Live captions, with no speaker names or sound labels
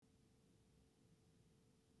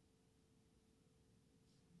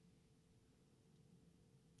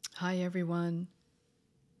Hi, everyone.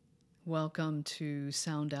 Welcome to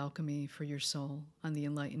Sound Alchemy for Your Soul on the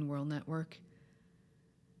Enlightened World Network.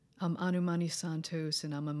 I'm Anümani Santos,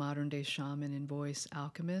 and I'm a modern-day shaman and voice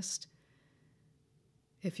alchemist.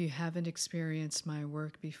 If you haven't experienced my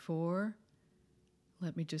work before,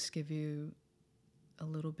 let me just give you a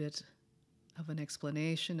little bit of an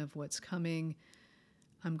explanation of what's coming.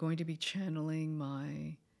 I'm going to be channeling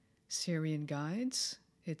my Syrian guides.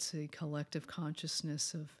 It's a collective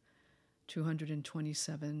consciousness of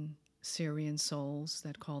 227 Syrian souls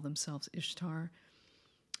that call themselves Ishtar,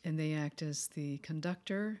 and they act as the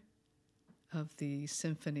conductor of the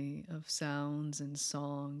symphony of sounds and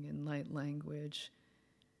song and light language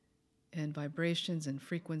and vibrations and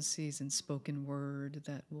frequencies and spoken word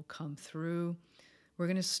that will come through. We're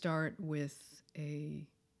going to start with a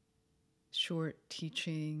short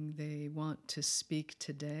teaching. They want to speak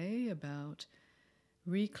today about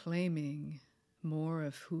reclaiming more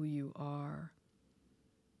of who you are.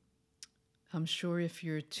 I'm sure if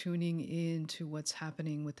you're tuning in to what's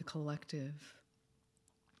happening with the collective,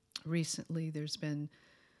 recently there's been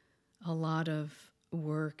a lot of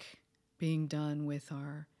work being done with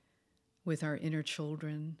our inner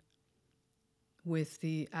children, with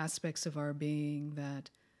the aspects of our being that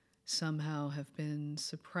somehow have been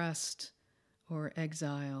suppressed or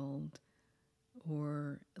exiled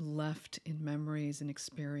or left in memories and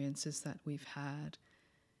experiences that we've had.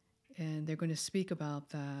 And they're going to speak about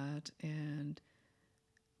that, and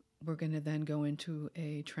we're going to then go into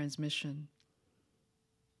a transmission.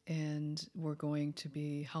 And we're going to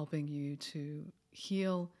be helping you to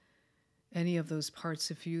heal any of those parts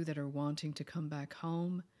of you that are wanting to come back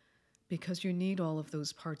home, because you need all of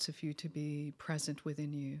those parts of you to be present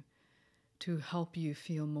within you, to help you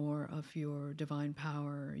feel more of your divine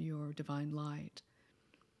power, your divine light.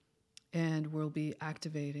 And we'll be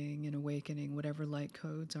activating and awakening whatever light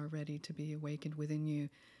codes are ready to be awakened within you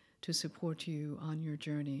to support you on your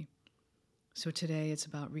journey. So today it's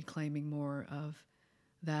about reclaiming more of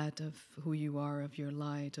that, of who you are, of your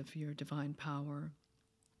light, of your divine power,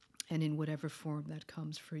 and in whatever form that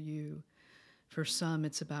comes for you. For some,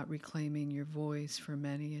 it's about reclaiming your voice. For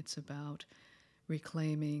many, it's about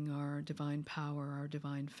reclaiming our divine power, our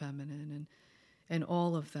divine feminine, and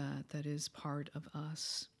all of that is part of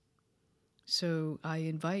us. So I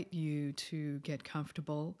invite you to get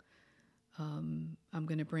comfortable. I'm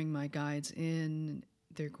going to bring my guides in.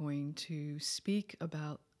 They're going to speak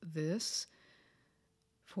about this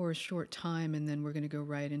for a short time, and then we're going to go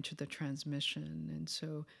right into the transmission. And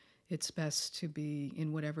so it's best to be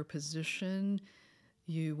in whatever position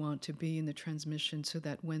you want to be in the transmission, so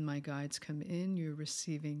that when my guides come in, you're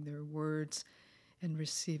receiving their words and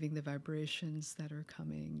receiving the vibrations that are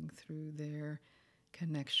coming through their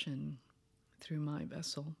connection through my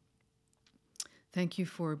vessel. Thank you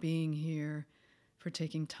for being here, for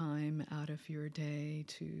taking time out of your day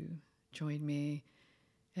to join me,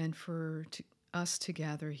 and for us to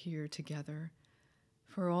gather here together,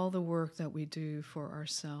 for all the work that we do for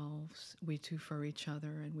ourselves, we do for each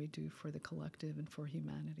other, and we do for the collective and for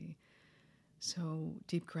humanity. So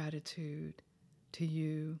deep gratitude to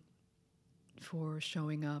you for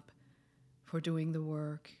showing up, for doing the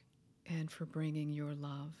work, and for bringing your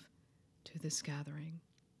love to this gathering.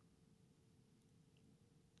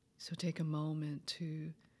 So take a moment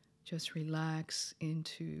to just relax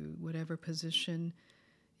into whatever position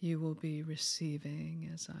you will be receiving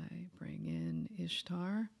as I bring in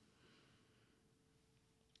Ishtar.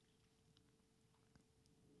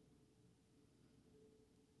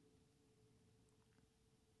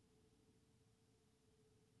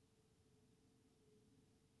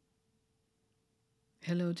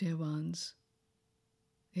 Hello, dear ones.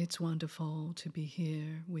 It's wonderful to be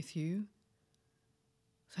here with you.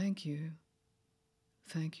 Thank you.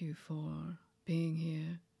 Thank you for being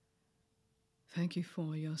here. Thank you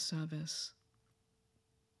for your service.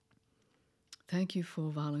 Thank you for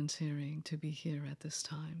volunteering to be here at this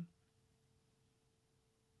time.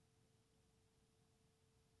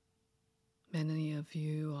 Many of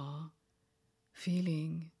you are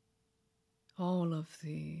feeling all of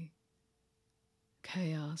the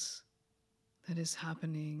chaos that is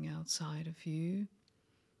happening outside of you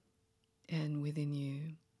and within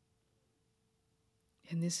you.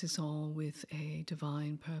 And this is all with a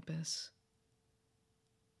divine purpose,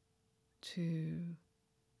 to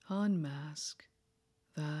unmask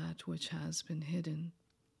that which has been hidden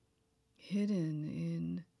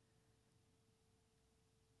in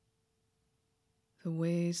the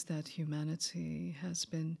ways that humanity has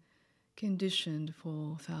been conditioned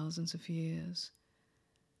for thousands of years.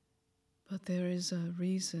 But there is a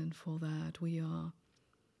reason for that. We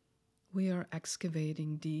we are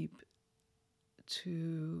excavating deep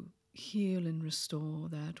to heal and restore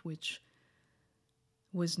that which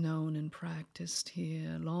was known and practiced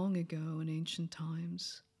here long ago in ancient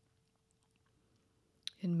times,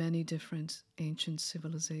 in many different ancient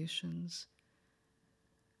civilizations.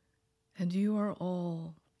 And you are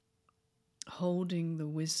all holding the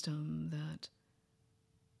wisdom that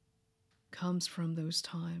comes from those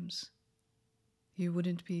times. You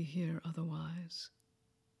wouldn't be here otherwise.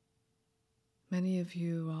 Many of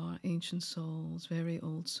you are ancient souls, very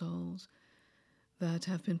old souls, that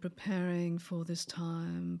have been preparing for this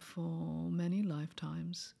time for many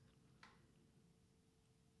lifetimes,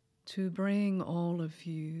 to bring all of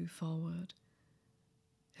you forward.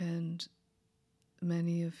 And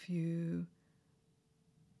many of you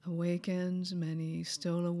awakened, many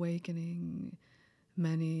still awakening,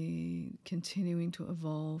 many continuing to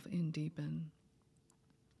evolve and deepen.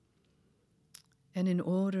 And in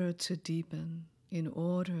order to deepen, in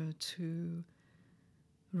order to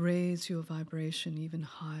raise your vibration even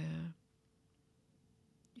higher,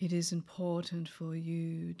 it is important for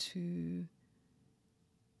you to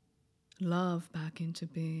love back into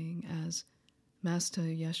being, as Master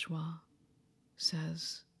Yeshua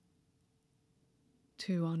says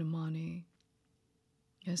to Anümani,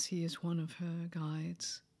 as he is one of her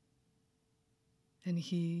guides, and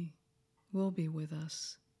he will be with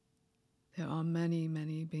us. There are many,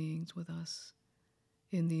 many beings with us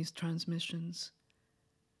in these transmissions.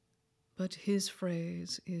 But his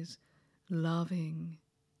phrase is loving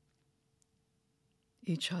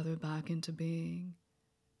each other back into being,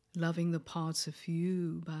 loving the parts of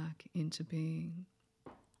you back into being.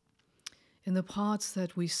 And the parts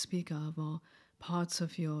that we speak of are parts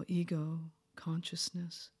of your ego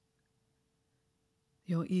consciousness.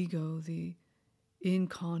 Your ego, the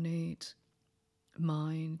incarnate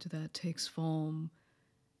mind that takes form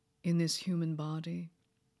in this human body,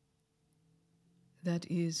 that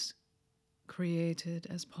is created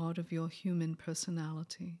as part of your human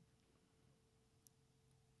personality.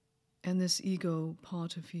 And this ego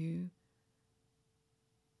part of you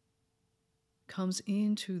comes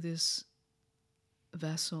into this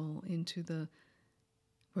vessel, into the,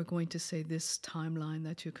 we're going to say, this timeline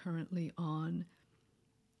that you're currently on,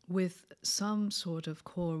 with some sort of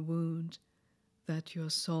core wound that your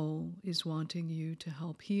soul is wanting you to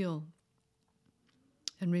help heal.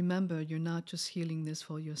 And remember, you're not just healing this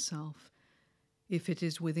for yourself. If it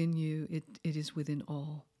is within you, it is within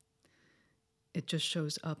all. It just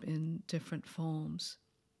shows up in different forms.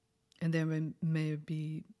 And there may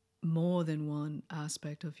be more than one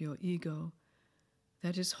aspect of your ego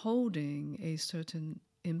that is holding a certain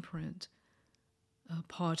imprint, a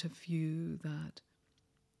part of you that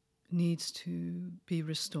needs to be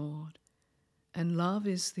restored. And love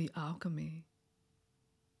is the alchemy.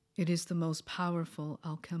 It is the most powerful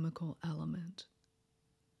alchemical element.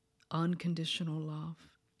 Unconditional love,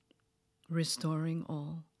 restoring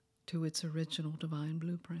all to its original divine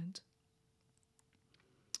blueprint.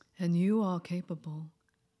 And you are capable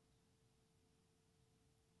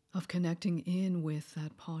of connecting in with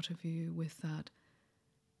that part of you, with that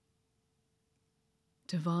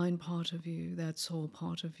divine part of you, that soul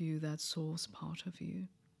part of you, that source part of you,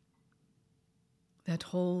 that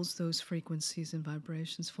holds those frequencies and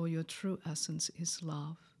vibrations, for your true essence is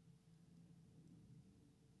love.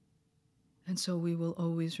 And so we will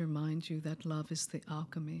always remind you that love is the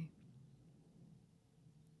alchemy.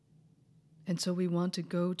 And so we want to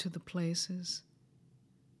go to the places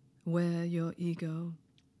where your ego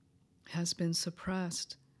has been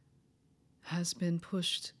suppressed, has been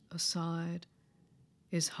pushed aside,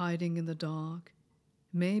 is hiding in the dark,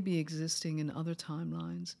 may be existing in other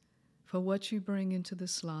timelines. For what you bring into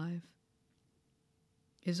this life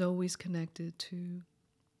is always connected to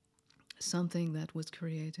something that was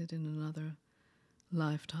created in another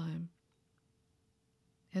lifetime.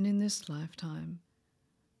 And in this lifetime,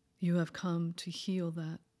 you have come to heal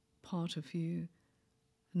that part of you,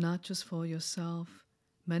 not just for yourself,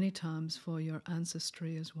 many times for your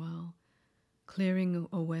ancestry as well, clearing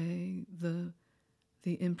away the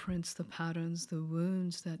imprints, the patterns, the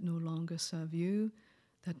wounds that no longer serve you,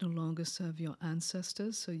 that no longer serve your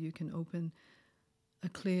ancestors, so you can open a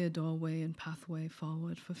clear doorway and pathway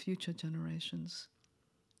forward for future generations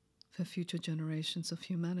of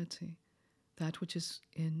humanity. That which is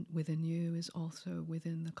within you is also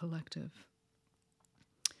within the collective.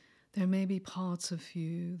 There may be parts of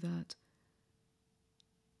you that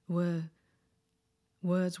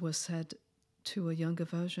words were said to a younger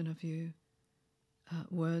version of you,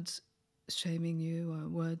 words shaming you, or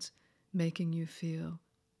words making you feel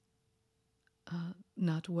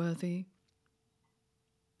not worthy,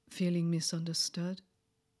 feeling misunderstood.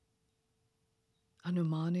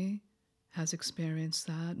 Anümani has experienced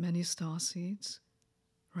that, many starseeds,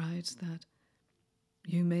 right? That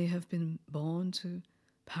you may have been born to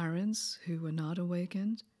parents who were not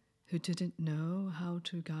awakened, who didn't know how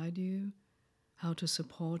to guide you, how to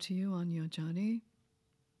support you on your journey.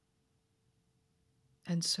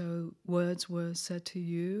 And so words were said to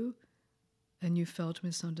you and you felt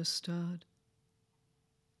misunderstood.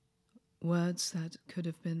 Words that could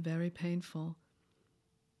have been very painful.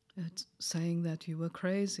 Saying that you were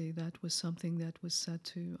crazy, that was something that was said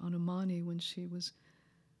to Anümani when she was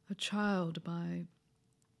a child by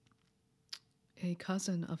a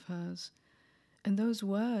cousin of hers. And those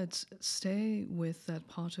words stay with that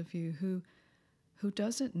part of you who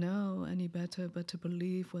doesn't know any better but to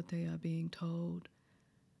believe what they are being told.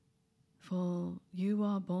 For you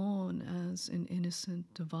are born as an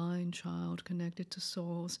innocent, divine child, connected to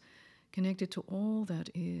source, connected to all that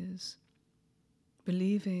is,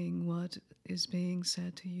 believing what is being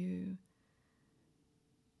said to you.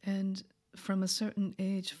 And from a certain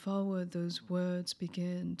age forward, those words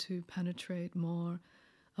begin to penetrate more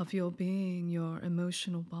of your being, your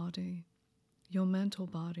emotional body, your mental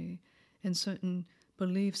body, and certain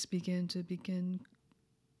beliefs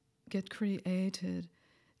get created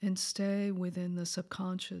and stay within the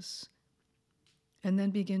subconscious and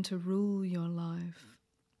then begin to rule your life.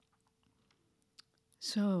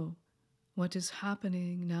 So, what is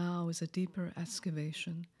happening now is a deeper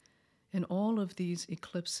excavation, and all of these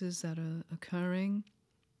eclipses that are occurring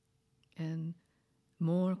and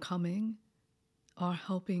more coming are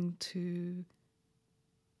helping to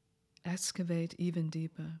excavate even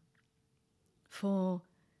deeper. For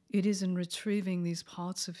it is in retrieving these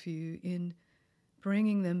parts of you, in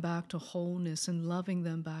bringing them back to wholeness and loving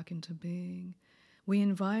them back into being, we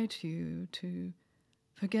invite you to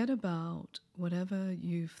forget about whatever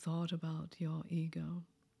you've thought about your ego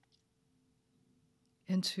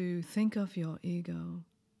and to think of your ego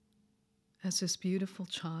as this beautiful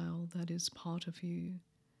child that is part of you.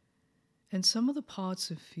 And some of the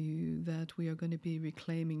parts of you that we are going to be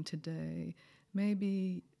reclaiming today may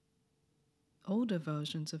be older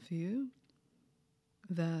versions of you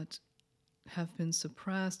that have been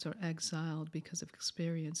suppressed or exiled because of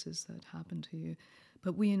experiences that happened to you.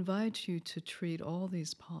 But we invite you to treat all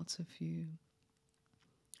these parts of you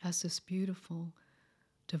as this beautiful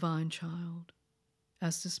divine child,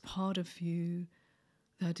 as this part of you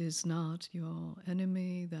that is not your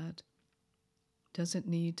enemy, that doesn't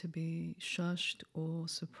need to be shushed or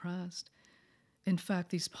suppressed. In fact,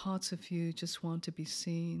 these parts of you just want to be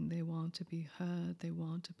seen, they want to be heard, they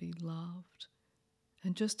want to be loved.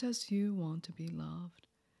 And just as you want to be loved,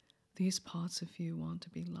 these parts of you want to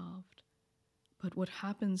be loved. But what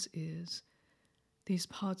happens is these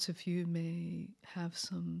parts of you may have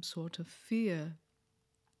some sort of fear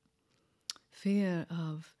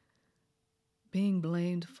of being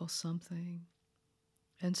blamed for something.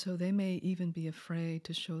 And so they may even be afraid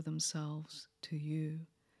to show themselves to you.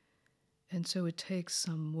 And so it takes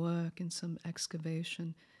some work and some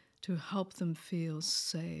excavation to help them feel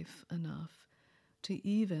safe enough to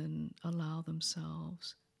even allow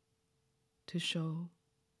themselves to show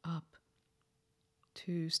up,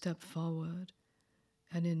 to step forward.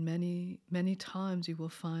 And in many, many times you will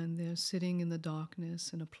find they're sitting in the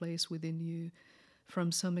darkness in a place within you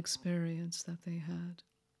from some experience that they had.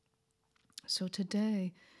 So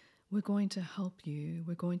today we're going to help you.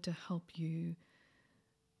 We're going to help you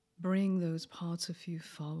bring those parts of you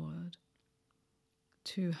forward,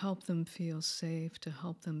 to help them feel safe, to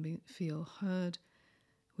help them feel heard.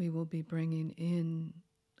 We will be bringing in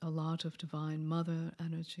a lot of Divine Mother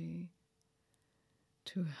energy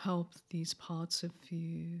to help these parts of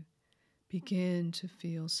you begin to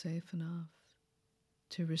feel safe enough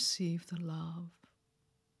to receive the love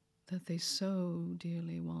that they so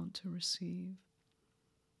dearly want to receive,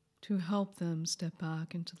 to help them step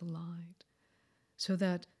back into the light, so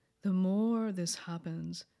that the more this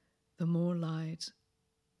happens, the more light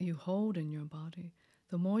you hold in your body,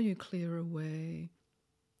 the more you clear away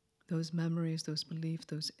those memories, those beliefs,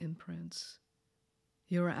 those imprints.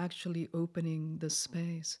 You're actually opening the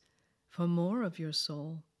space for more of your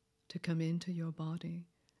soul to come into your body,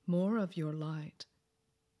 more of your light.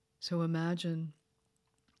 So imagine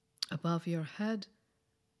above your head,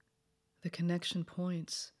 the connection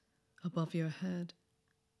points above your head,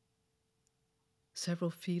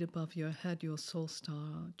 several feet above your head, your soul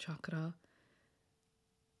star chakra,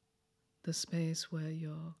 the space where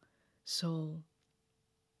your soul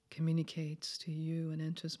communicates to you and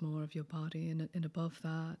enters more of your body. And above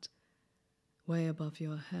that, way above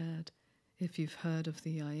your head, if you've heard of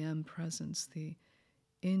the I Am presence, the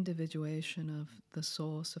individuation of the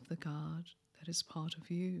source of the God that is part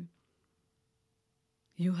of you.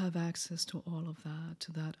 You have access to all of that,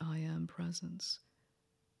 to that I am presence.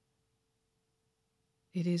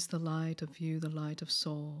 It is the light of you, the light of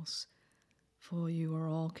source, for you are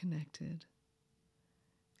all connected.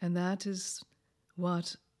 And that is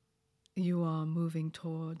what you are moving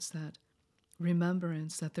towards, that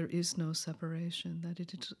remembrance that there is no separation, that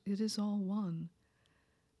it is all one.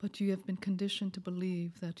 But you have been conditioned to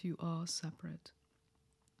believe that you are separate.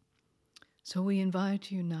 So we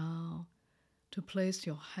invite you now to place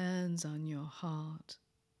your hands on your heart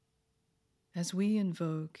as we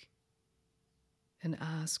invoke and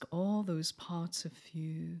ask all those parts of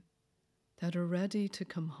you that are ready to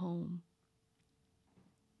come home,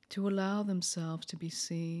 to allow themselves to be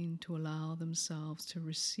seen, to allow themselves to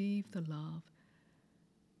receive the love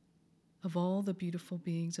of all the beautiful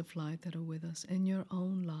beings of light that are with us, and your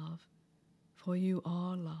own love, for you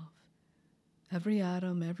are love. Every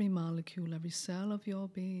atom, every molecule, every cell of your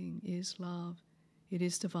being is love. It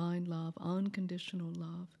is divine love, unconditional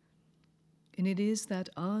love. And it is that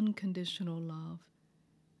unconditional love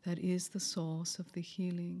that is the source of the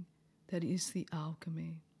healing, that is the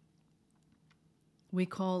alchemy. We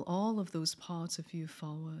call all of those parts of you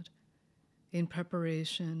forward in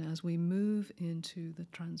preparation as we move into the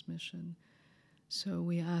transmission. So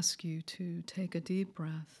we ask you to take a deep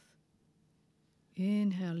breath,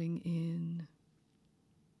 inhaling in,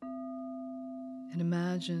 and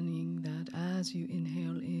imagining that as you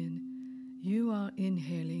inhale in, you are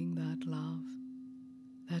inhaling that love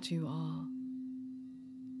that you are.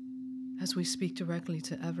 As we speak directly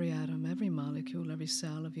to every atom, every molecule, every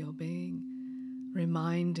cell of your being,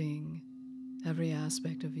 reminding every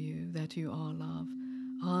aspect of you that you are love,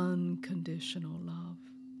 unconditional love.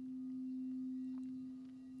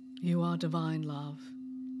 You are divine love,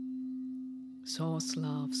 source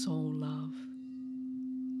love, soul love.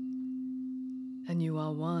 And you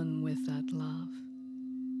are one with that love.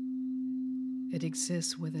 It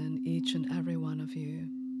exists within each and every one of you.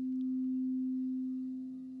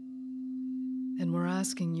 And we're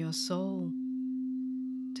asking your soul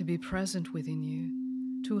to be present within you,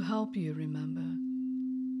 to help you remember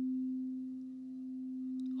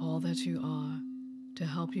all that you are, to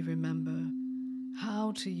help you remember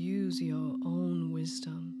how to use your own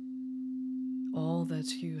wisdom, all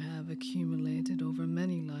that you have accumulated over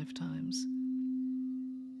many lifetimes,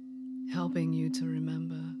 helping you to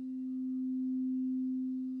remember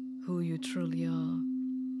who you truly are,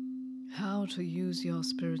 how to use your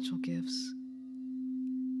spiritual gifts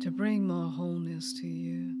to bring more wholeness to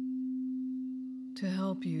you, to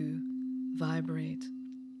help you vibrate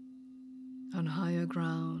on higher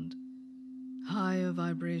ground, higher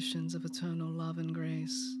vibrations of eternal love and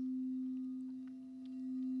grace.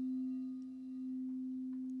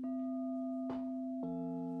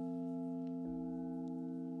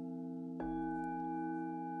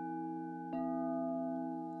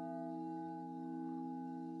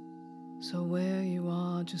 So where you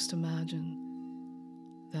are, just imagine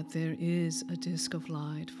that there is a disk of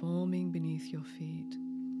light forming beneath your feet.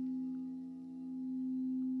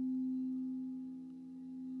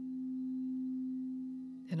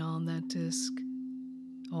 And on that disk,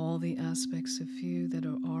 all the aspects of you that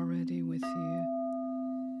are already with you,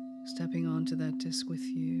 stepping onto that disk with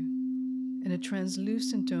you, and a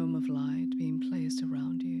translucent dome of light being placed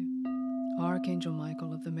around you. Archangel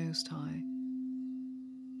Michael of the Most High,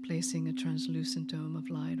 placing a translucent dome of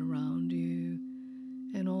light around you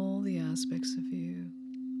and all the aspects of you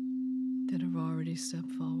that have already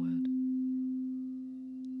stepped forward.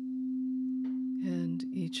 And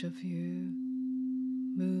each of you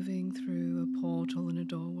moving through a portal and a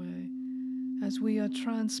doorway as we are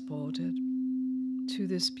transported to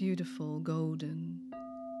this beautiful golden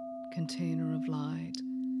container of light,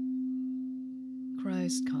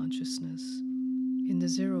 Christ consciousness, in the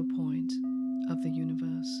 0 point of the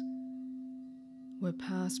universe, where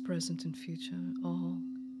past, present, and future all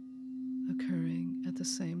occurring at the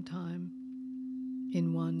same time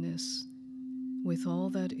in oneness with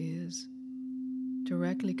all that is,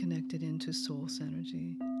 directly connected into source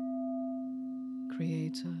energy,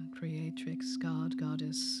 creator, creatrix, God,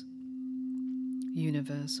 goddess,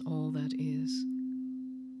 universe, all that is.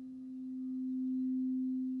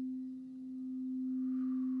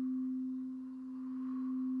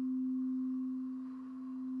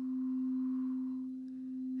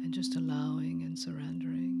 And just allowing and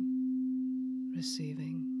surrendering,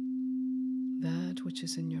 receiving that which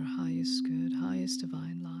is in your highest good, highest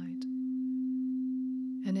divine light.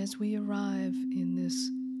 And as we arrive in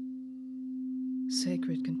this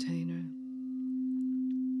sacred container,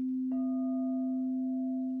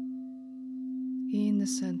 In the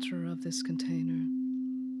center of this container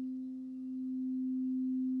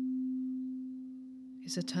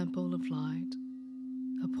is a temple of light,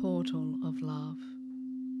 a portal of love.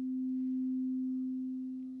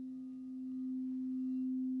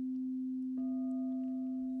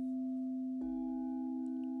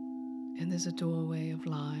 And there's a doorway of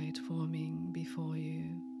light forming before you.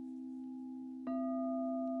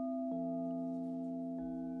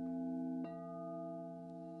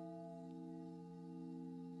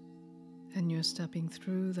 And you're stepping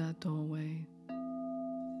through that doorway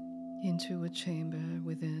into a chamber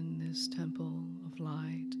within this temple of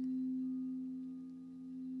light.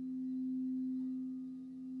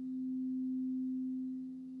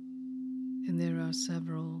 And there are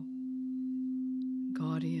several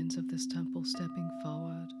guardians of this temple stepping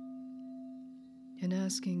forward and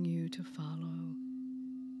asking you to follow.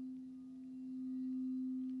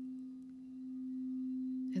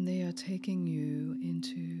 And they are taking you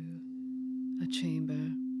into a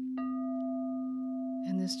chamber.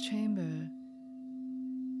 And this chamber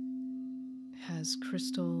has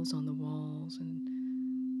crystals on the walls and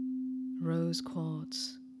rose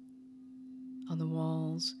quartz on the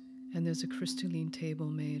walls, and there's a crystalline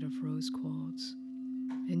table made of rose quartz.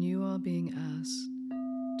 And you are being asked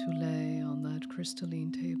to lay on that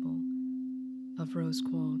crystalline table of rose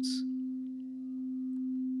quartz.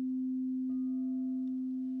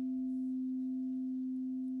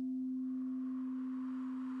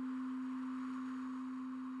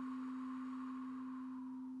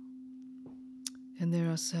 And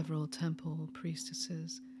there are several temple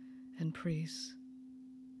priestesses and priests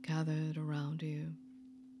gathered around you.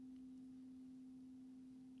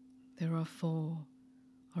 There are 4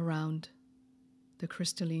 around the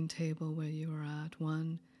crystalline table where you are at,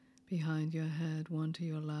 1 behind your head, 1 to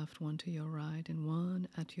your left, 1 to your right, and 1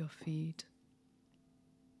 at your feet.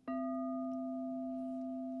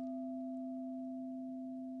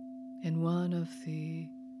 And one of the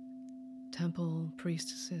temple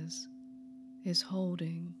priestesses is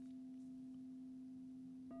holding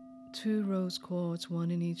 2 rose quartz,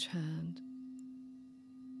 1 in each hand.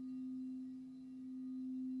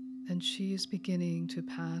 And she is beginning to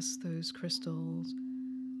pass those crystals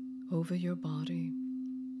over your body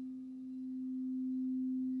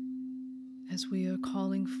as we are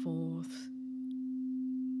calling forth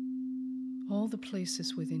all the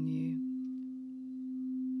places within you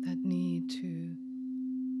that need to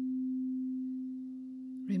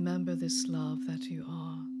remember this love that you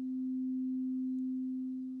are.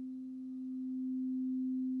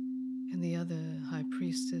 And the other high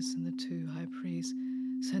priestess and the 2 high priests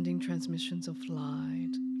sending transmissions of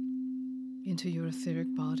light into your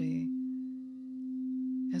etheric body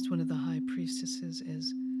as one of the high priestesses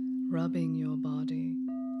is rubbing your body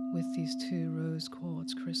with these 2 rose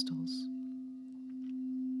quartz crystals.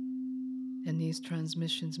 And these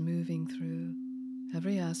transmissions moving through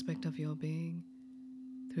every aspect of your being,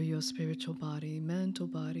 through your spiritual body, mental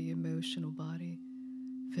body, emotional body,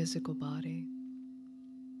 physical body.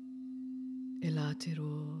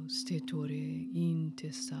 Elatero stitore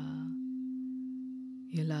intesa,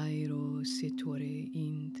 elairo sitore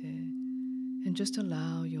inte, and just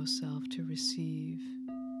allow yourself to receive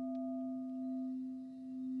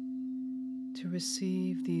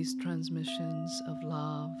these transmissions of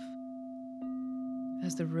love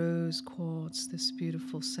as the rose quartz, this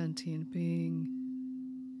beautiful sentient being,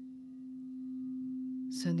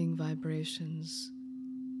 sending vibrations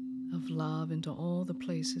of love into all the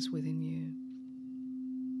places within you,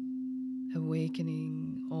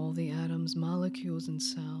 awakening all the atoms, molecules, and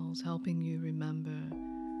cells, helping you remember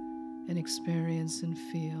and experience and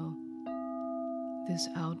feel this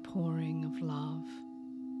outpouring of love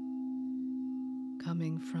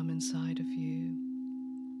coming from inside of you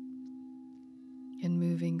and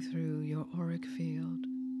moving through your auric field,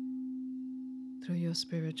 through your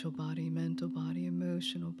spiritual body, mental body,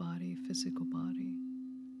 emotional body, physical body.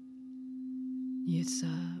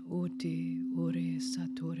 Yesa oti ore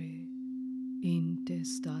satore, inte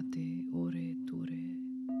state ore ture.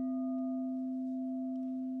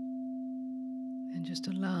 And just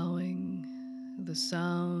allowing the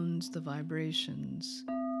sounds, the vibrations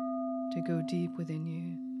to go deep within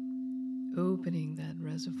you, opening that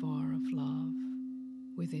reservoir of love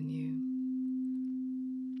within you.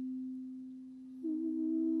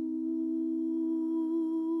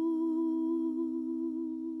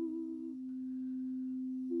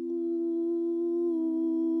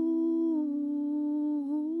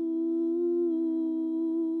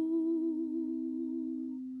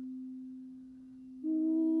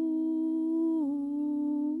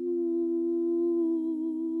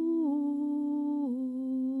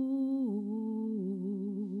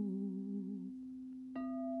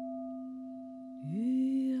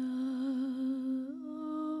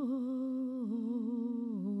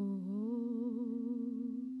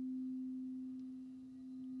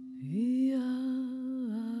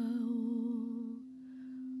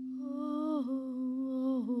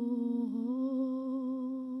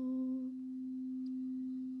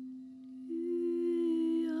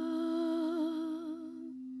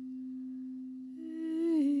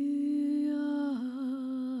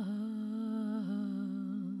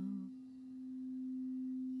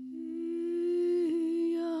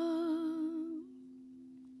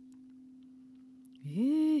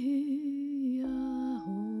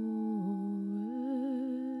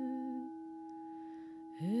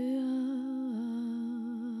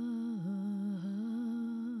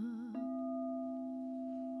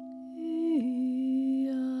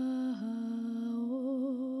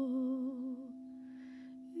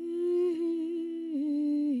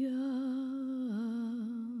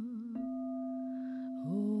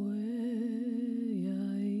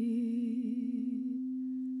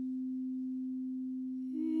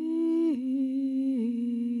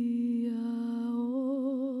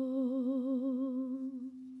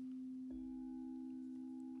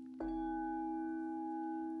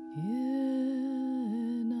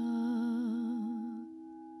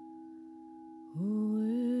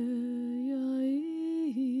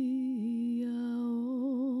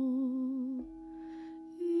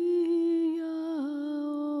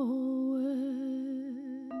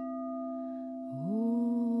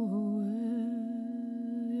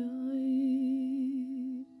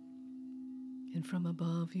 And from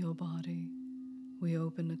above your body, we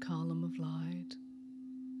open a column of light,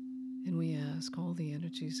 and we ask all the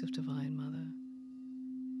energies of Divine Mother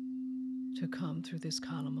to come through this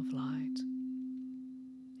column of light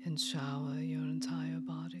and shower your entire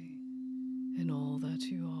body and all that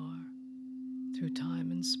you are through time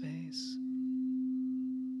and space.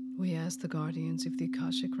 We ask the guardians of the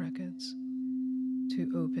Akashic Records to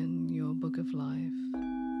open your book of life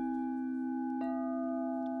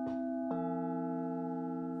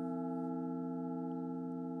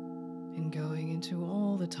and going into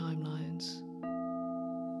all the timelines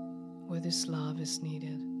where this love is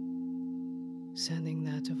needed, sending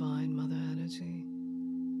that Divine Mother energy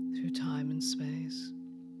through time and space,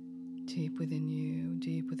 deep within you,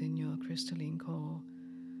 deep within your crystalline core,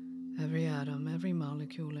 every atom, every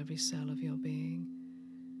molecule, every cell of your being,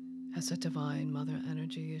 as a Divine Mother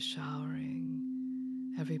energy is showering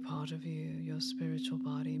every part of you, your spiritual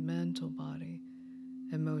body, mental body,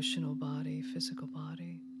 emotional body, physical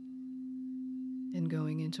body, and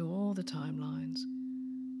going into all the timelines,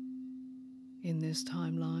 in this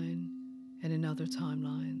timeline and in other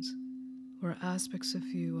timelines, where aspects of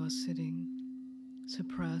you are sitting,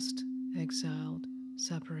 suppressed, exiled,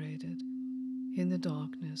 separated, in the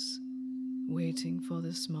darkness, waiting for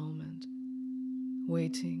this moment,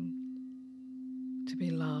 waiting to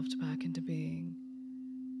be loved back into being,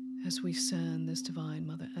 as we send this Divine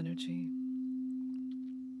Mother energy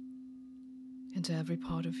into every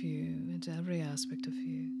part of you, into every aspect of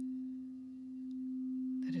you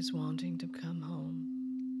that is wanting to come home.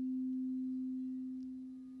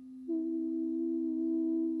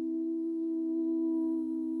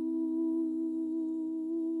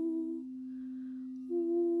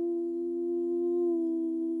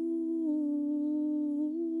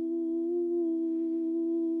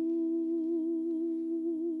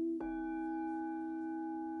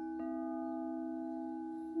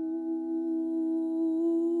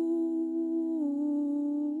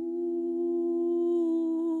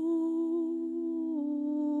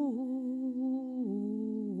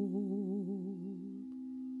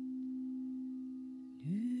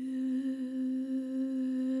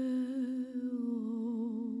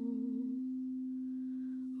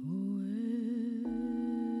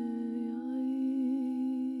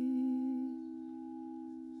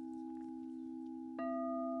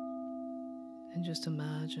 And just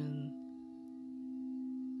imagine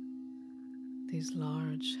these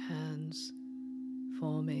large hands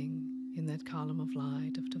forming in that column of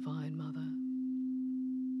light of Divine Mother.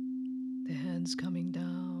 The hands coming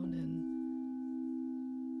down and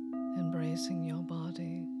embracing your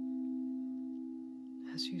body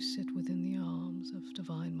as you sit within the arms of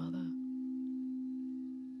Divine Mother.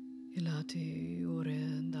 Ilati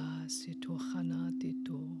urenda situkhana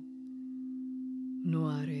titu.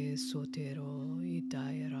 Nuare sotero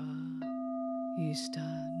itaira ista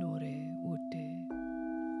nore ute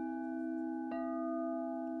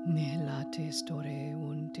Nihilate store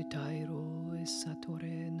untitairo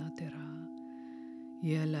esatore natera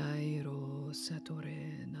Yelairo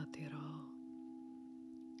satore natera.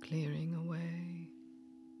 Clearing away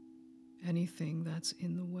anything that's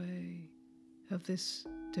in the way of this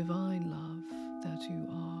divine love that you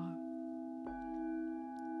are.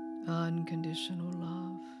 Unconditional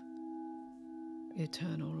love,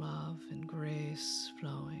 eternal love and grace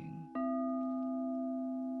flowing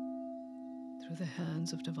through the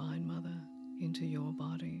hands of Divine Mother into your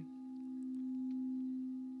body,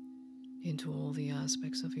 into all the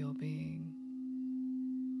aspects of your being,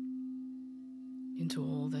 into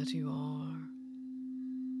all that you are.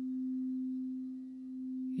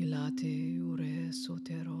 Ilate ure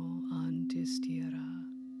sotero antistiera.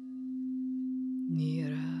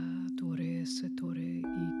 Nira tore setore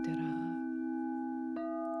itera.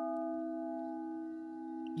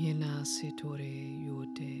 Yena setore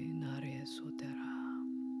yote nare sotera.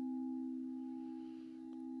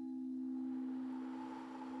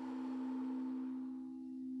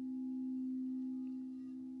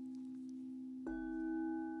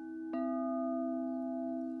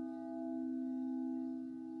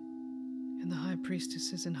 And the high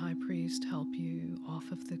priestesses and high priest help you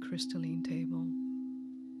off of the crystalline table.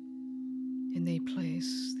 And they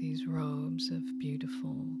place these robes of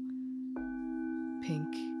beautiful pink,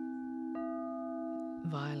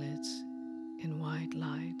 violet, and white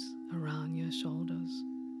light around your shoulders.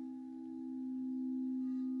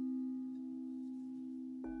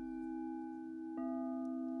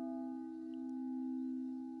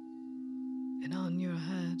 And on your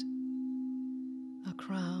head, a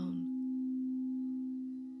crown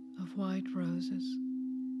of white roses.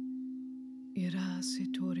 Ira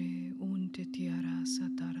sitore unte tiara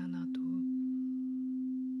sataranatu.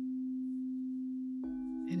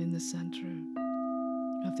 And in the center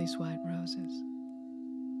of these white roses,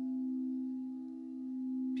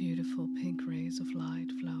 beautiful pink rays of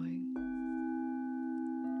light flowing.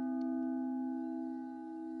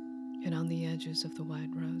 And on the edges of the white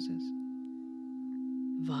roses,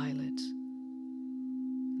 violet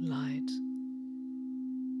light,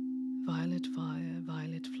 violet fire,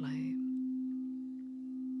 violet flame.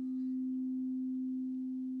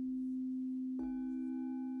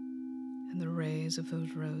 And the rays of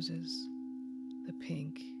those roses, the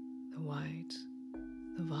pink, the white,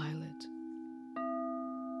 the violet,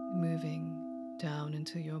 moving down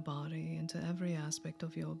into your body, into every aspect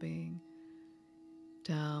of your being,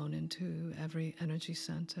 down into every energy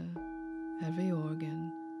center, every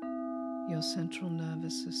organ, your central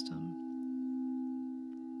nervous system,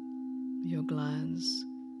 your glands,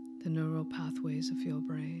 the neural pathways of your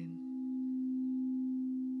brain,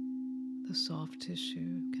 the soft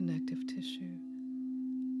tissue, connective tissue,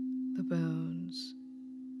 the bones,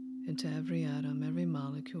 into every atom, every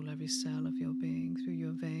molecule, every cell of your being, through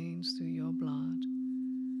your veins, through your blood,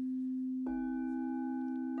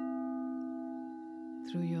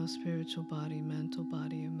 through your spiritual body, mental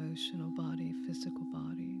body, emotional body, physical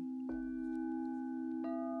body.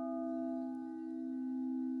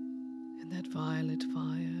 And that violet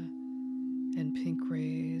fire and pink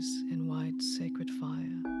rays and white sacred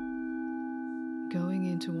fire going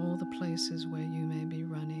into all the places where you may be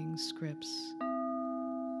running scripts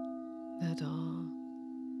that are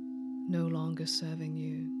no longer serving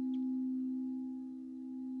you.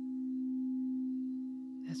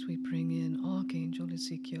 As we bring in Archangel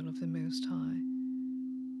Ezekiel of the Most High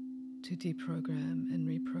to deprogram and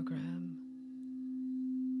reprogram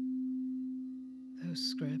those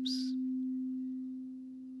scripts,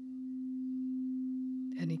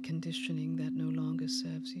 any conditioning that no longer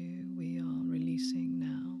serves you, we are releasing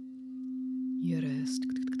now. Yerest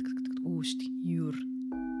oost yur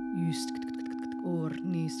ust or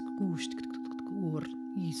nist oost or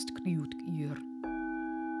east kriut yur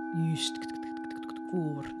ust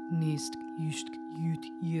or nist ust yut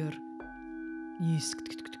yur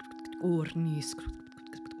east or nist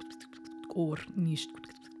or nist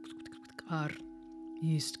ar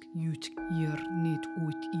east yut yur nit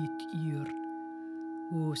ut it yur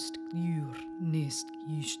Oost yur nist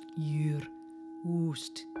yust yur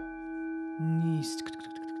oost nist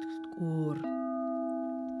or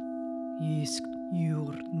isk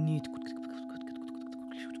yur nit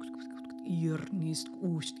yur nist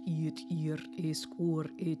oost it yur isk or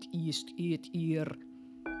et ist et yur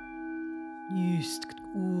yust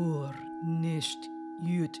or nist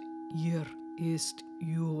yut yur ist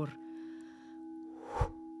yur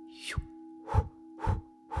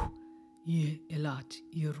Ye elat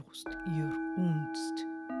irost ir unst.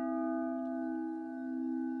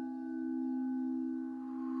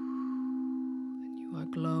 And you are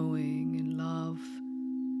glowing in love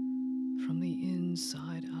from the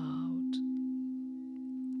inside out.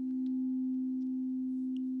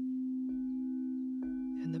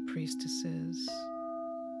 And the priestesses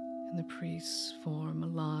and the priests form a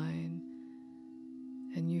line,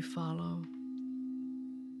 and you follow.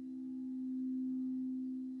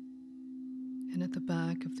 And at the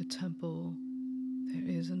back of the temple, there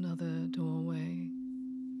is another doorway.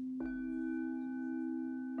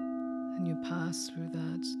 And you pass through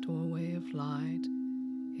that doorway of light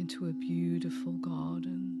into a beautiful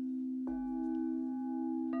garden.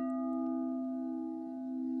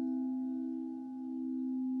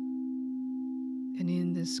 And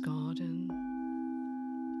in this garden,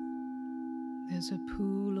 there's a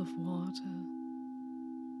pool of water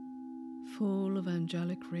full of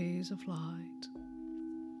angelic rays of light.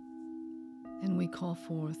 And we call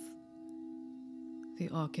forth the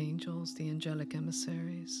archangels, the angelic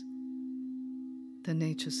emissaries, the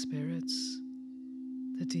nature spirits,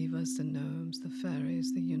 the divas, the gnomes, the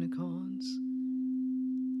fairies, the unicorns,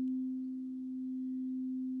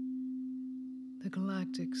 the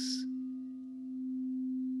galactics,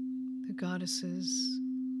 the goddesses,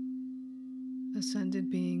 ascended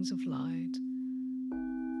beings of light,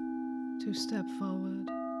 to step forward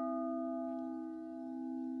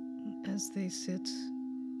as they sit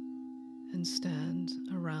and stand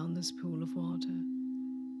around this pool of water.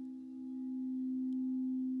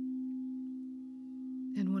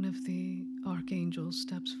 And one of the archangels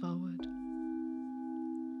steps forward.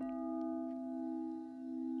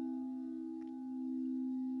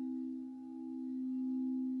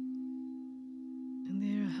 And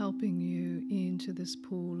they are helping you into this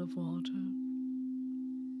pool of water,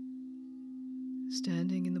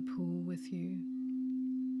 standing in the pool with you.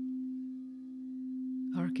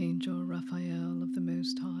 Archangel Raphael of the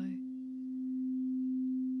Most High.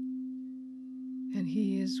 And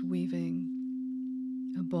he is weaving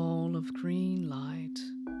a ball of green light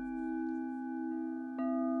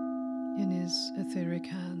in his etheric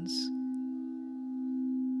hands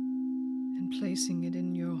and placing it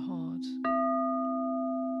in your heart.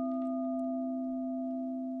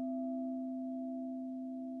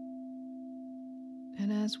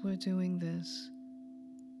 And as we're doing this,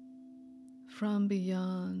 from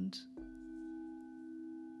beyond,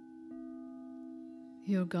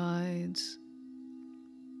 your guides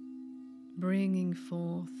bringing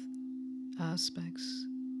forth aspects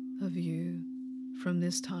of you from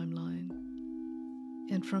this timeline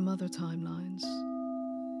and from other timelines,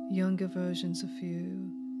 younger versions of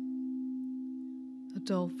you,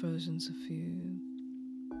 adult versions of you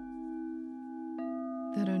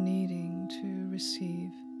that are needing to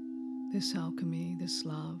receive this alchemy, this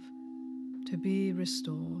love, to be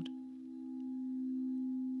restored.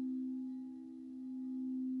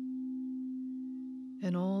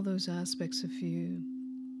 And all those aspects of you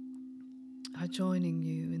are joining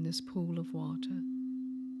you in this pool of water,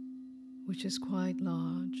 which is quite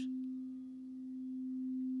large,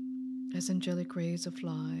 as angelic rays of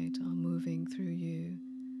light are moving through you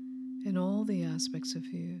and all the aspects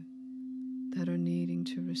of you that are needing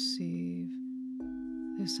to receive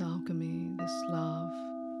this alchemy, this love,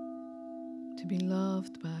 to be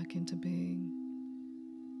loved back into being.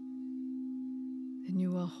 And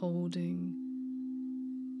you are holding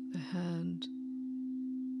the hand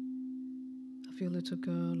of your little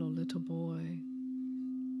girl or little boy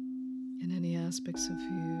and any aspects of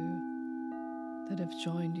you that have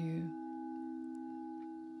joined you.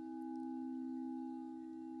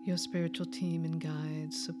 Your spiritual team and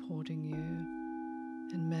guides supporting you,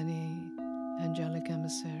 and many angelic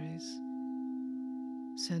emissaries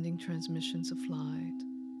sending transmissions of light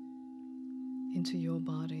into your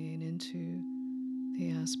body and into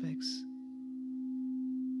the aspects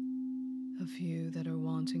of you that are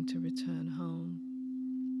wanting to return home.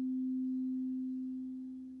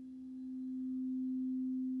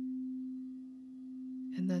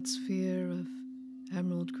 And that sphere of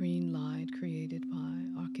emerald green light created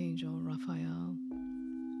by Archangel Raphael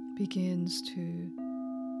begins to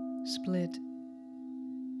split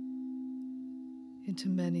into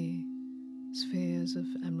many spheres of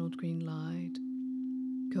emerald green light,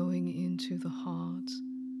 going into the heart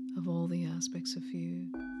of all the aspects of you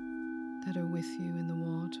that are with you in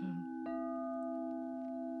the water.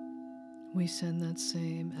 We send that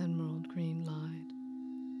same emerald green light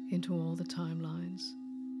into all the timelines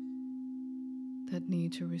that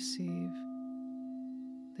need to receive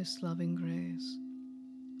this loving grace,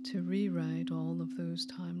 to rewrite all of those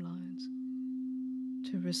timelines,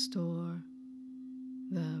 to restore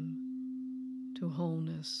them to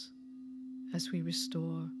wholeness as we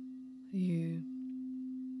restore you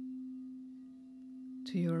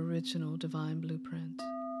to your original divine blueprint.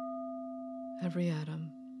 Every atom,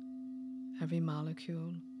 every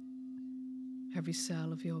molecule, every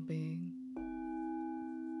cell of your being,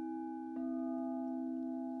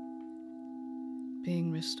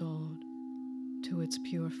 being restored to its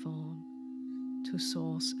pure form, to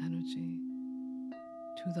source energy,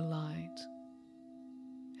 to the light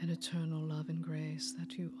and eternal love and grace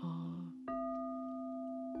that you are.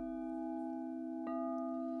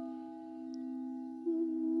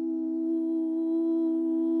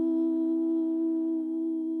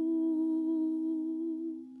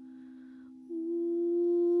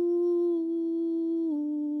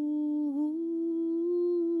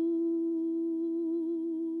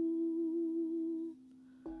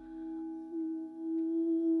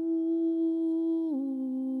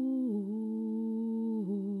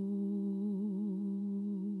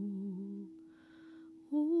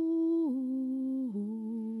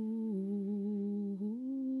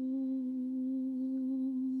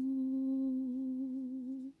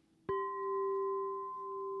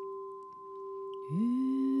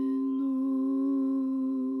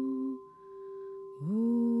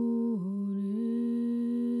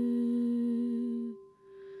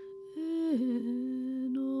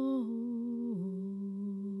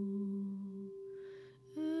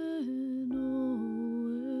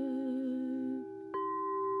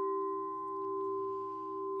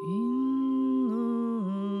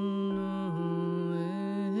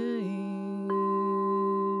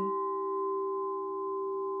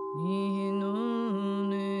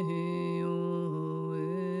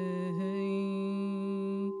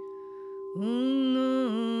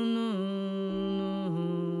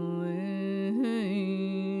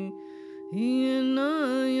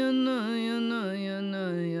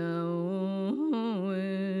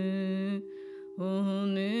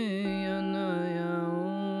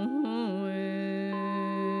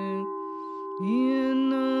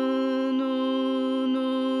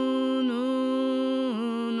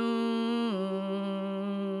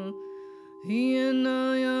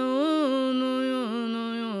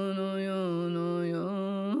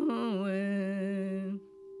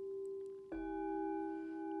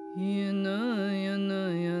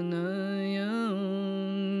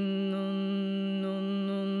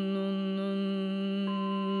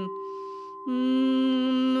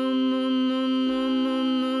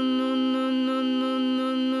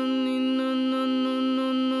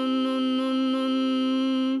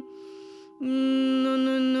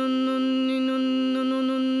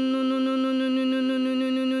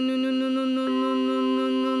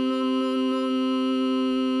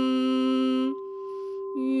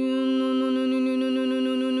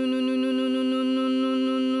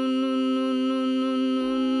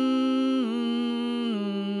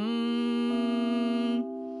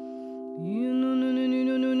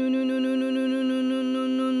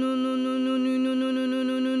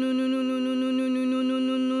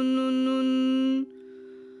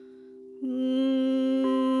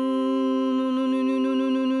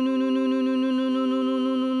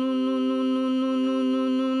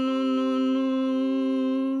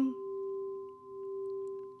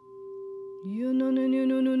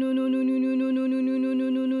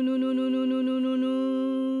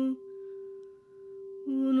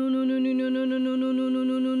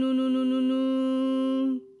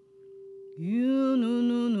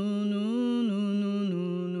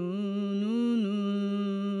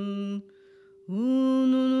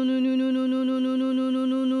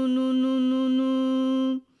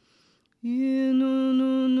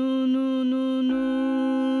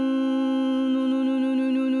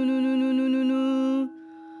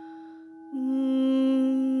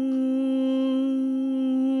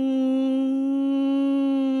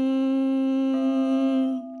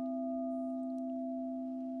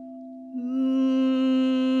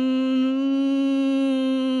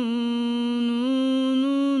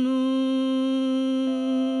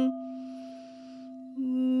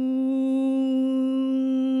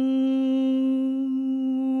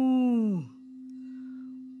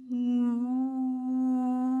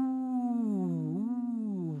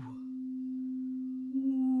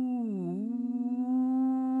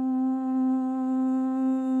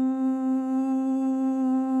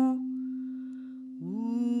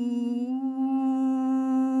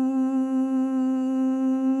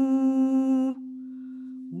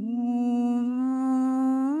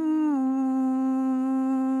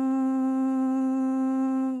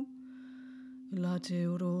 Late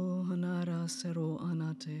uro hanara sero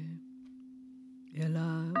anate.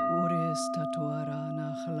 Ela ures tatuara na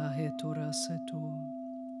halahetura setu.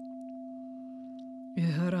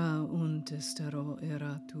 Ehara untestero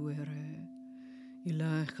era tuere.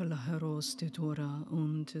 Ila halaheros titura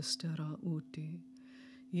untestera uti.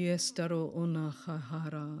 Iestero una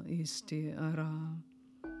hahara isti ara.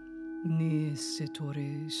 Ni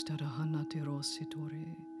situri starahanatiro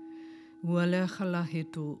situri. Ualekhala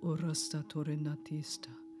hitu urasta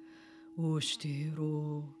natista.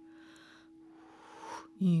 Ushtiro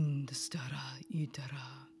indstara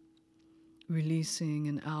itara. Releasing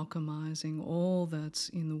and alchemizing all that's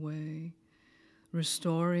in the way.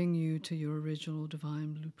 Restoring you to your original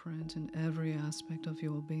divine blueprint in every aspect of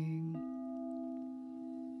your being.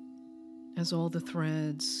 As all the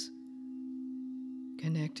threads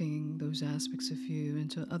connecting those aspects of you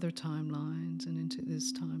into other timelines and into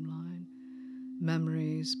this timeline,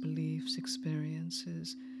 memories, beliefs,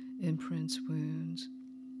 experiences, imprints, wounds.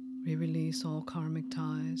 We release all karmic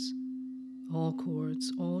ties, all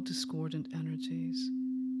cords, all discordant energies,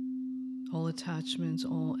 all attachments,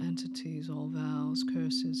 all entities, all vows,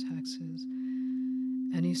 curses, hexes,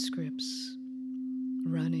 any scripts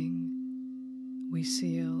running. We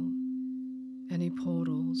seal any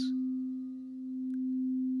portals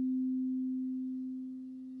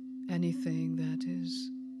anything that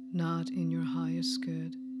is not in your highest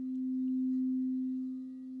good,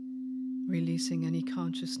 releasing any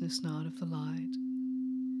consciousness not of the light,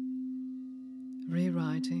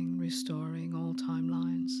 rewriting, restoring all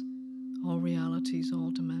timelines, all realities,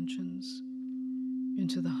 all dimensions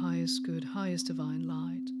into the highest good, highest divine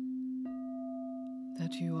light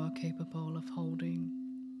that you are capable of holding.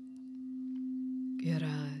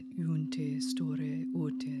 Era unte store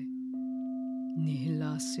ote,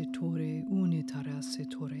 nihila setore unitara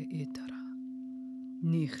setore etara,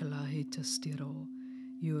 nihla hitastiro,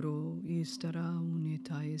 yoro istara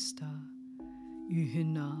unita esta,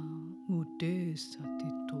 uhina ute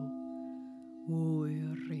satito,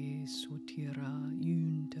 oere sotira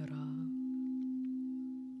untera,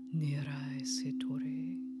 nira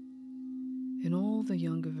setore. In all the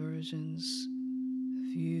younger versions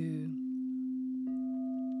of you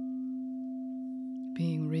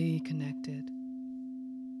being reconnected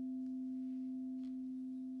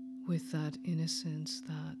with that innocence,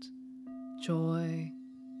 that joy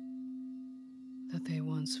that they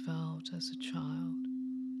once felt as a child,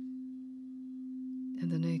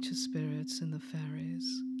 and the nature spirits and the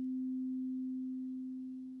fairies,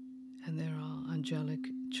 and there are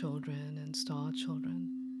angelic children and star children,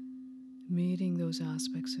 meeting those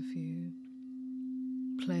aspects of you,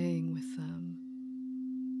 playing with them,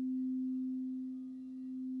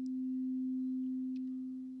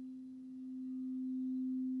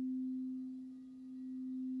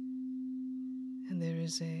 and there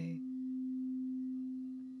is a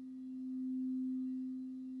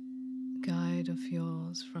guide of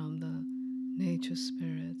yours from the nature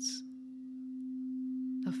spirits,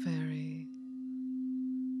 a fairy,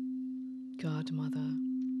 godmother,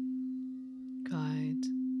 guide,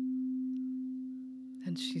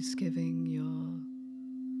 and she's giving your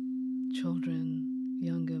children,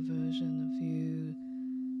 younger version of you,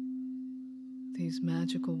 these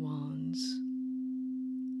magical wands,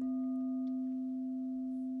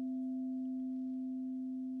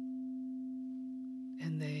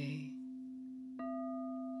 and they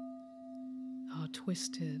are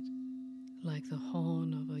twisted like the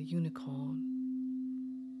horn of a unicorn,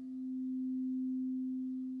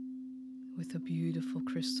 with a beautiful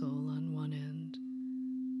crystal on one end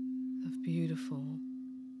of beautiful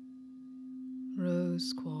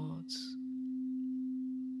rose quartz,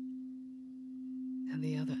 and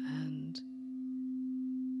the other end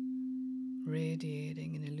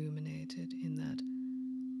radiating and illuminated in that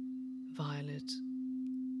violet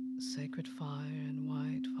sacred fire and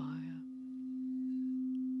white fire.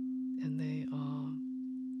 And they are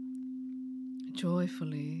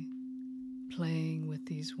joyfully playing with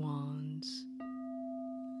these wands,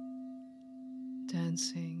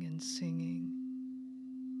 dancing and singing,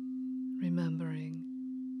 remembering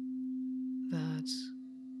that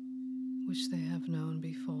which they have known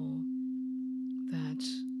before, that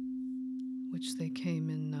which they came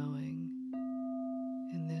in knowing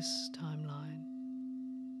in this timeline.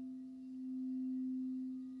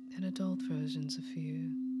 And adult versions of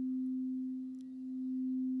you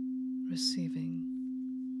receiving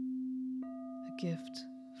a gift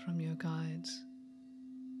from your guides,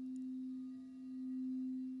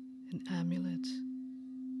 an amulet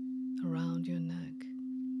around your neck,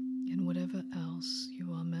 and whatever else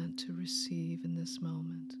you are meant to receive in this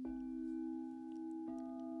moment.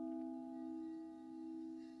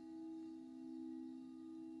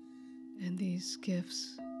 And these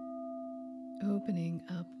gifts opening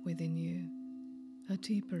up within you a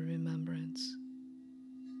deeper remembrance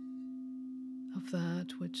of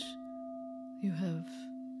that which you have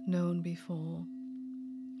known before,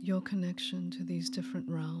 your connection to these different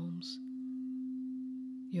realms,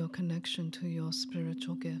 your connection to your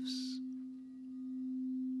spiritual gifts,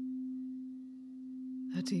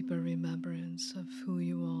 a deeper remembrance of who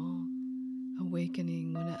you are,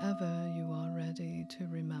 awakening whenever you are ready to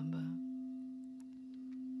remember.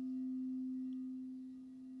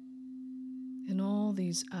 In all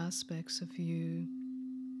these aspects of you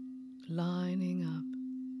lining up,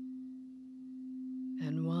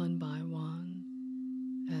 and one by one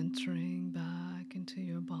entering back into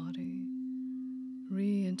your body,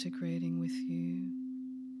 reintegrating with you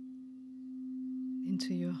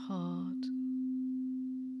into your heart,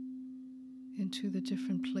 into the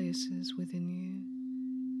different places within you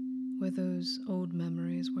where those old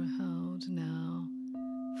memories were held, now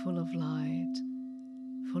full of light,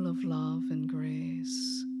 full of love and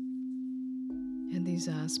grace. And these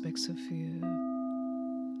aspects of you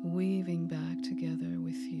weaving back together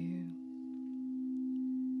with you,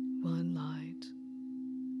 one light,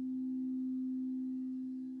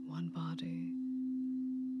 one body,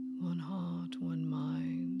 one heart, one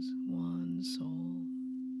mind, one soul.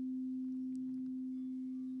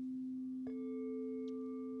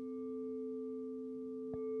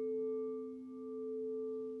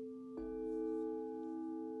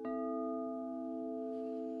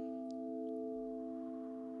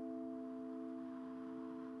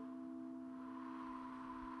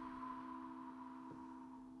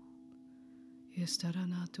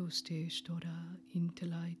 Estaranatus te stora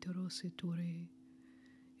intelaiterositore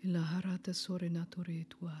ilaharata sorenatore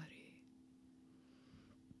tuari.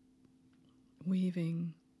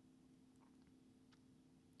 Weaving,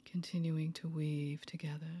 continuing to weave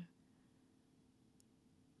together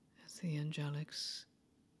as the angelics,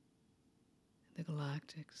 the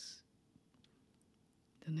galactics,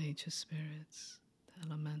 the nature spirits, the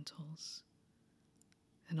elementals,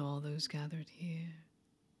 and all those gathered here,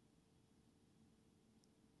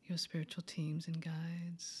 your spiritual teams and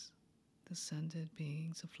guides, the ascended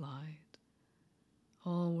beings of light,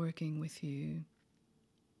 all working with you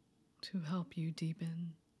to help you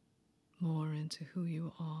deepen more into who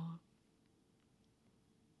you are.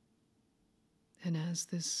 And as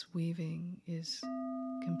this weaving is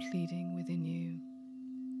completing within you,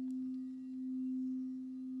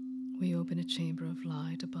 we open a chamber of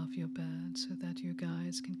light above your bed so that your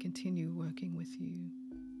guides can continue working with you.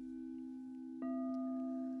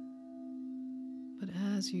 But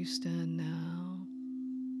as you stand now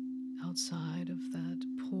outside of that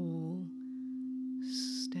pool,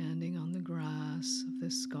 standing on the grass of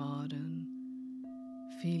this garden,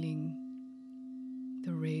 feeling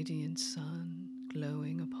the radiant sun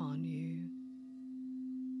glowing upon you,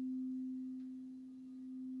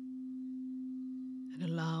 and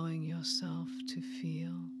allowing yourself to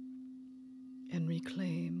feel and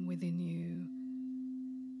reclaim within you,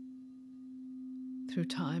 through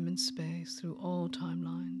time and space, through all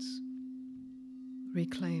timelines,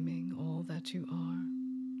 reclaiming all that you are.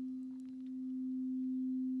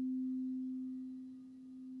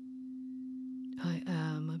 I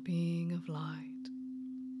am a being of light.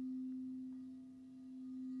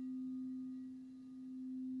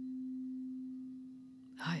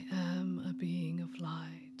 I am a being of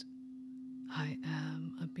light. I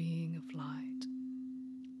am a being of light.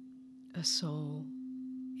 A soul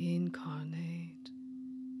incarnate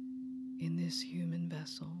in this human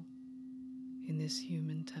vessel, in this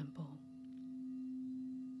human temple.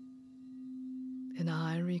 And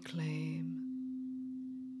I reclaim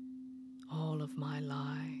all of my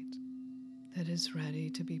light that is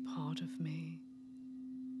ready to be part of me,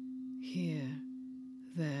 here,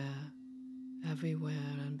 there,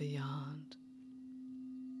 everywhere and beyond,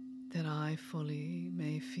 that I fully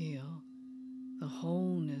may feel the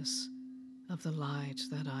wholeness of the light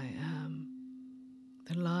that I am,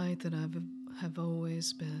 the light that I have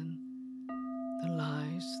always been, the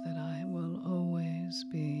light that I will always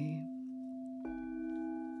be.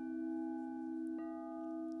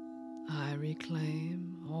 I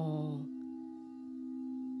reclaim all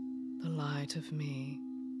the light of me,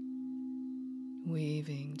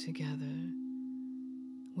 weaving together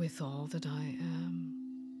with all that I am,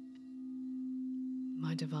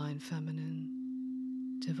 my divine feminine,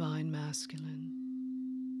 divine masculine,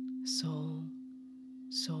 soul,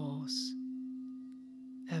 source,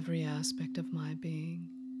 every aspect of my being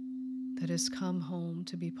that has come home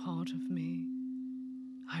to be part of me.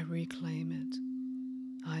 I reclaim it.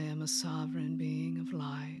 I am a sovereign being of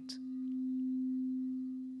light,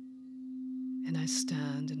 and I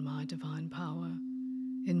stand in my divine power,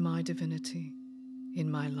 in my divinity,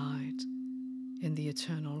 in my light, in the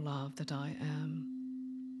eternal love that I am.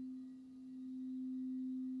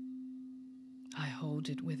 I hold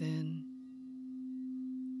it within,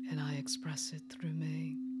 and I express it through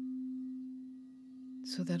me,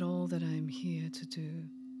 so that all that I am here to do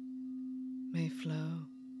may flow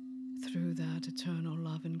through that eternal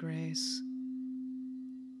love and grace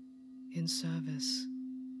in service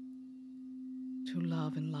to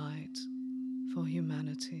love and light for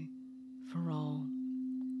humanity, for all.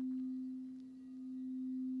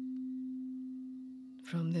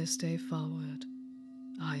 From this day forward,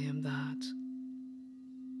 I am that.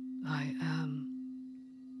 I am.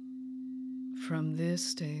 From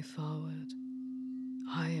this day forward,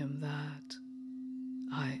 I am that.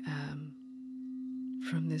 I am.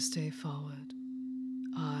 From this day forward,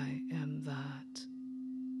 I am that.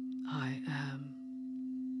 I am.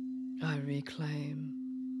 I reclaim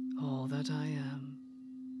all that I am,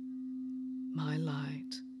 my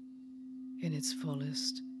light in its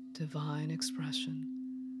fullest divine expression,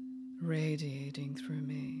 radiating through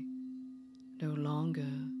me. No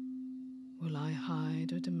longer will I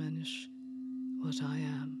hide or diminish what I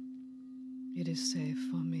am. It is safe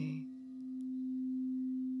for me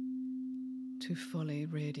to fully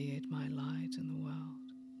radiate my light in the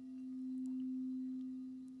world.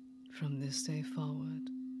 From this day forward,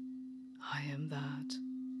 I am that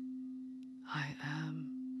I am.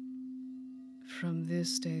 From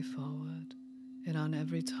this day forward, and on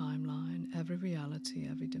every timeline, every reality,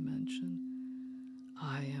 every dimension,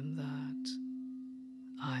 I am that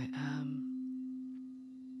I am.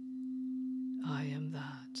 I am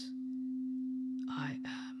that I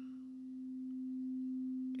am.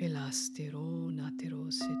 Elastiro natiro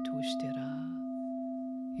setushtira,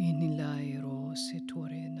 inilairo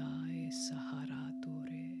setorena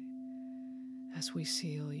saharatore. As we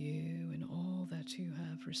seal you in all that you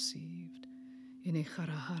have received,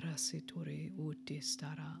 Inecharahara setore uti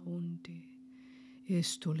stara unti,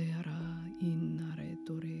 estolera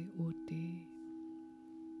inaretore uti.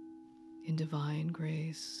 In divine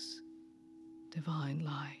grace, divine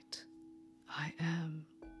light, I am.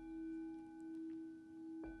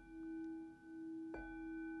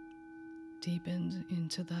 Deepened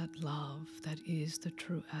into that love that is the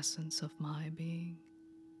true essence of my being.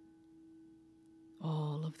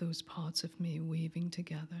 All of those parts of me weaving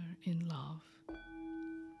together in love.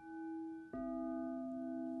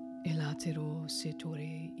 Elatero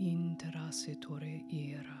setore intera setore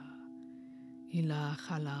ira. Ila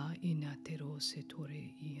chala inatero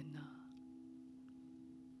setore ina.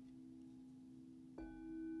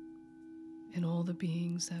 And all the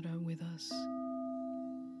beings that are with us,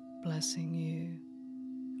 blessing you,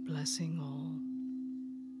 blessing all,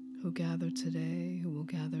 who gather today, who will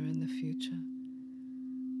gather in the future.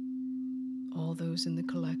 All those in the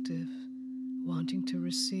collective wanting to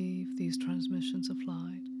receive these transmissions of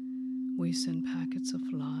light, we send packets of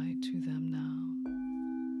light to them now.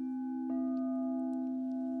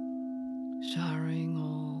 Showering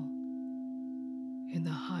all in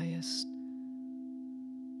the highest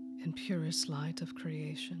and purest light of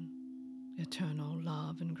creation, eternal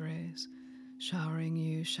love and grace, showering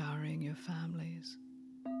you, showering your families,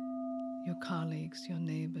 your colleagues, your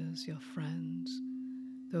neighbors, your friends,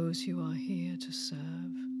 those you are here to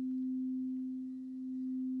serve.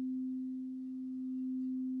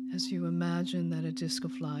 As you imagine that a disk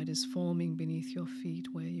of light is forming beneath your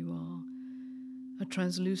feet where you are, a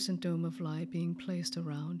translucent dome of light being placed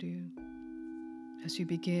around you, as you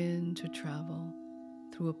begin to travel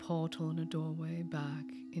through a portal and a doorway back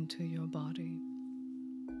into your body.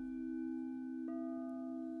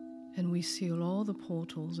 And we seal all the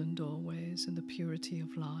portals and doorways in the purity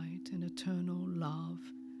of light and eternal love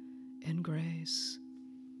and grace,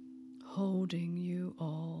 holding you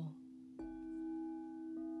all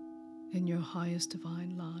in your highest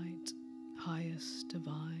divine light, highest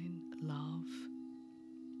divine love.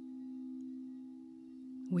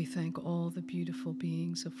 We thank all the beautiful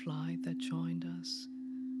beings of light that joined us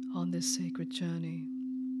on this sacred journey,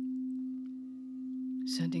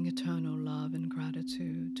 sending eternal love and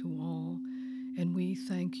gratitude to all. And we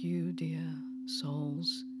thank you, dear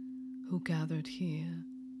souls, who gathered here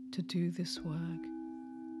to do this work.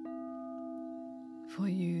 For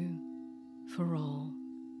you, for all,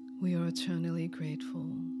 we are eternally grateful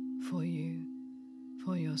for you,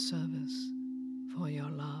 for your service, for your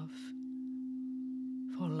love.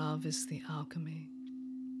 For love is the alchemy.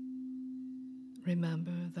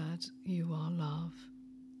 Remember that you are love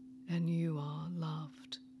and you are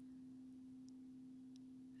loved.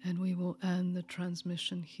 And we will end the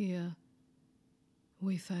transmission here.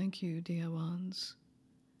 We thank you, dear ones,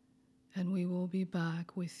 and we will be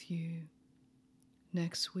back with you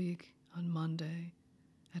next week on Monday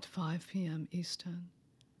at 5 p.m. Eastern.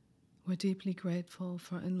 We're deeply grateful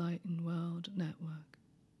for Enlightened World Network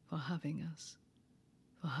for having us,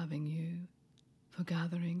 for having you, for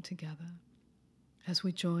gathering together as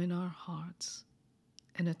we join our hearts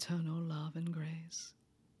in eternal love and grace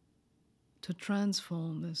to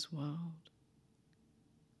transform this world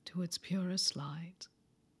to its purest light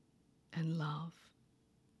and love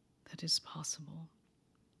that is possible.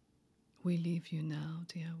 We leave you now,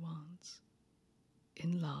 dear ones,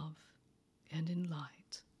 in love and in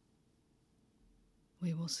light.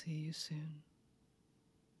 We will see you soon.